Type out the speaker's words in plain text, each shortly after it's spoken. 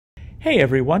Hey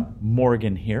everyone,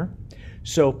 Morgan here.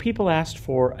 So people asked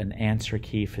for an answer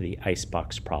key for the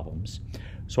icebox problems.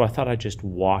 So I thought I'd just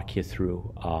walk you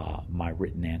through my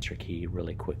written answer key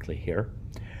really quickly here.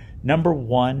 Number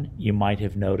one, you might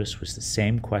have noticed, was the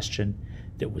same question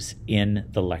that was in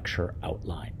the lecture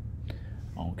outline.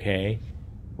 Okay,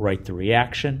 write the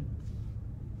reaction,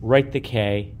 write the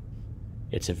K.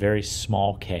 It's a very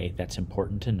small K, that's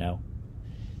important to know.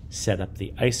 Set up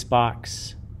the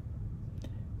icebox.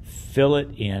 Fill it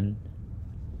in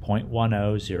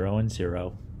 0.10, 0, and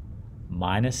 0,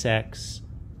 minus x,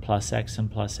 plus x,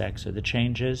 and plus x are the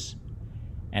changes.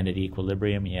 And at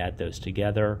equilibrium, you add those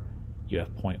together. You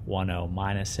have 0.10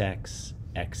 minus x,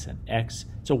 x, and x.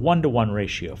 It's a 1-to-1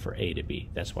 ratio for a to b.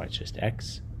 That's why it's just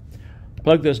x.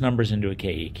 Plug those numbers into a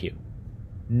KEQ.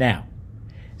 Now,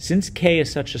 since k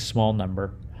is such a small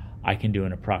number, I can do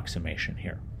an approximation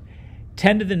here.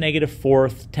 10 to the negative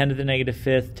fourth, 10 to the negative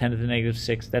fifth, 10 to the negative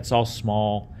sixth, that's all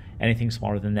small. Anything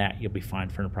smaller than that, you'll be fine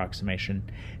for an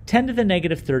approximation. 10 to the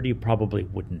negative third, you probably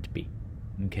wouldn't be,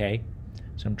 okay?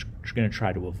 So I'm going to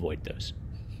try to avoid those.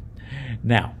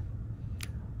 Now,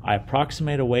 I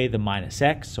approximate away the minus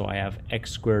x, so I have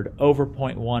x squared over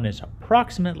 0.1 is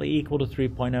approximately equal to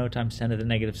 3.0 times 10 to the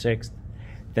negative sixth.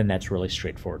 Then that's really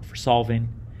straightforward for solving.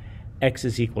 X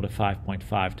is equal to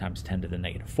 5.5 times 10 to the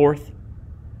negative fourth.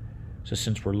 So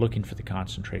since we're looking for the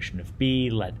concentration of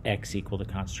B, let x equal the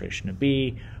concentration of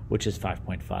B, which is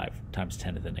 5.5 times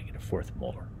 10 to the negative fourth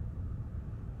molar.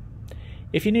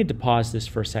 If you need to pause this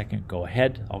for a second, go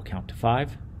ahead. I'll count to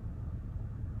 5.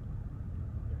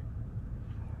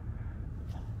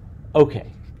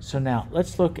 Okay, so now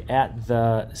let's look at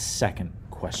the second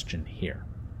question here.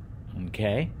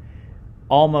 Okay,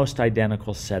 almost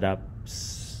identical setup.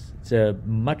 It's a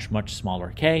much, much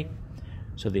smaller K.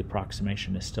 So the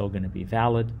approximation is still going to be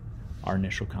valid. Our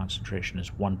initial concentration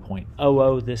is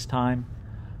 1.00 this time.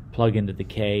 Plug into the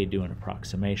K, do an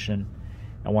approximation.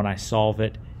 And when I solve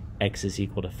it, x is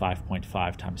equal to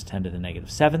 5.5 times 10 to the negative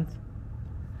seventh.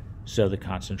 So the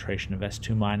concentration of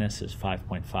S2 minus is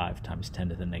 5.5 times 10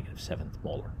 to the negative seventh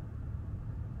molar.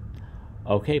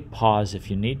 Okay, pause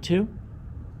if you need to.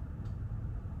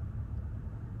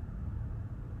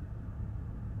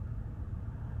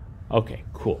 Okay,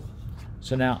 cool.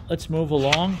 So now let's move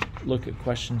along, look at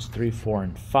questions 3, 4,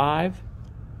 and 5.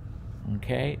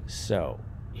 Okay, so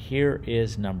here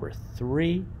is number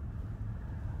 3.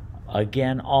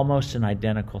 Again, almost an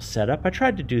identical setup. I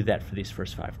tried to do that for these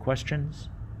first 5 questions.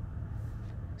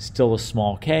 Still a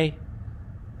small K.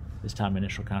 This time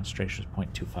initial concentration is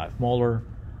 0.25 molar.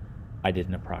 I did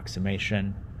an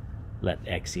approximation. Let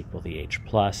x equal the H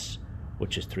plus,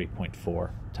 which is 3.4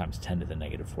 times 10 to the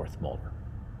negative fourth molar.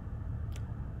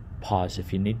 Pause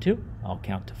if you need to. I'll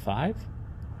count to 5.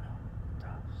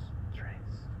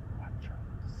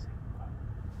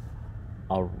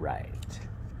 All right.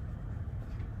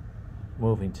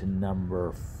 Moving to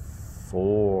number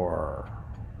 4.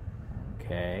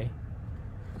 Okay.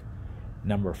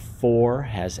 Number 4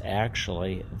 has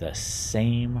actually the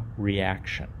same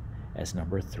reaction as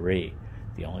number 3.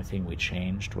 The only thing we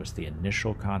changed was the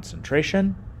initial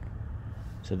concentration.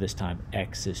 So this time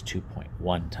x is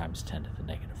 2.1 times 10 to the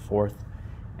negative fourth,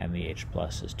 and the H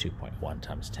plus is 2.1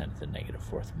 times 10 to the negative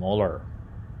fourth molar.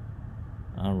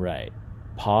 All right,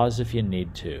 pause if you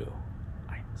need to.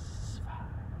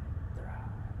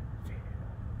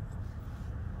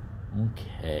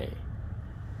 Okay,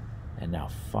 and now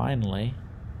finally,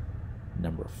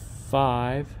 number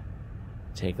 5,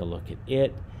 take a look at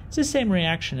it. It's the same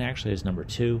reaction actually as number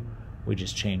 2. We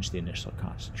just changed the initial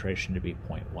concentration to be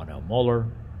 0.10 molar.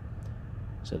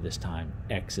 So this time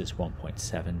x is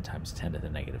 1.7 times 10 to the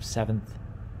negative seventh,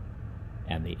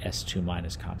 and the S2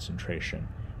 minus concentration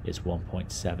is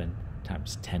 1.7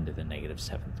 times 10 to the negative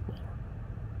seventh molar.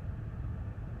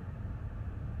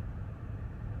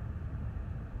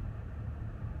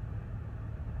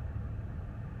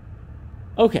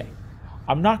 Okay,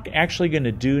 I'm not actually going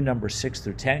to do number 6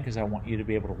 through 10 because I want you to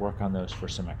be able to work on those for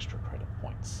some extra credit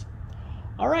points.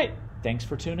 All right, thanks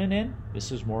for tuning in.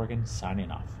 This is Morgan signing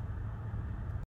off.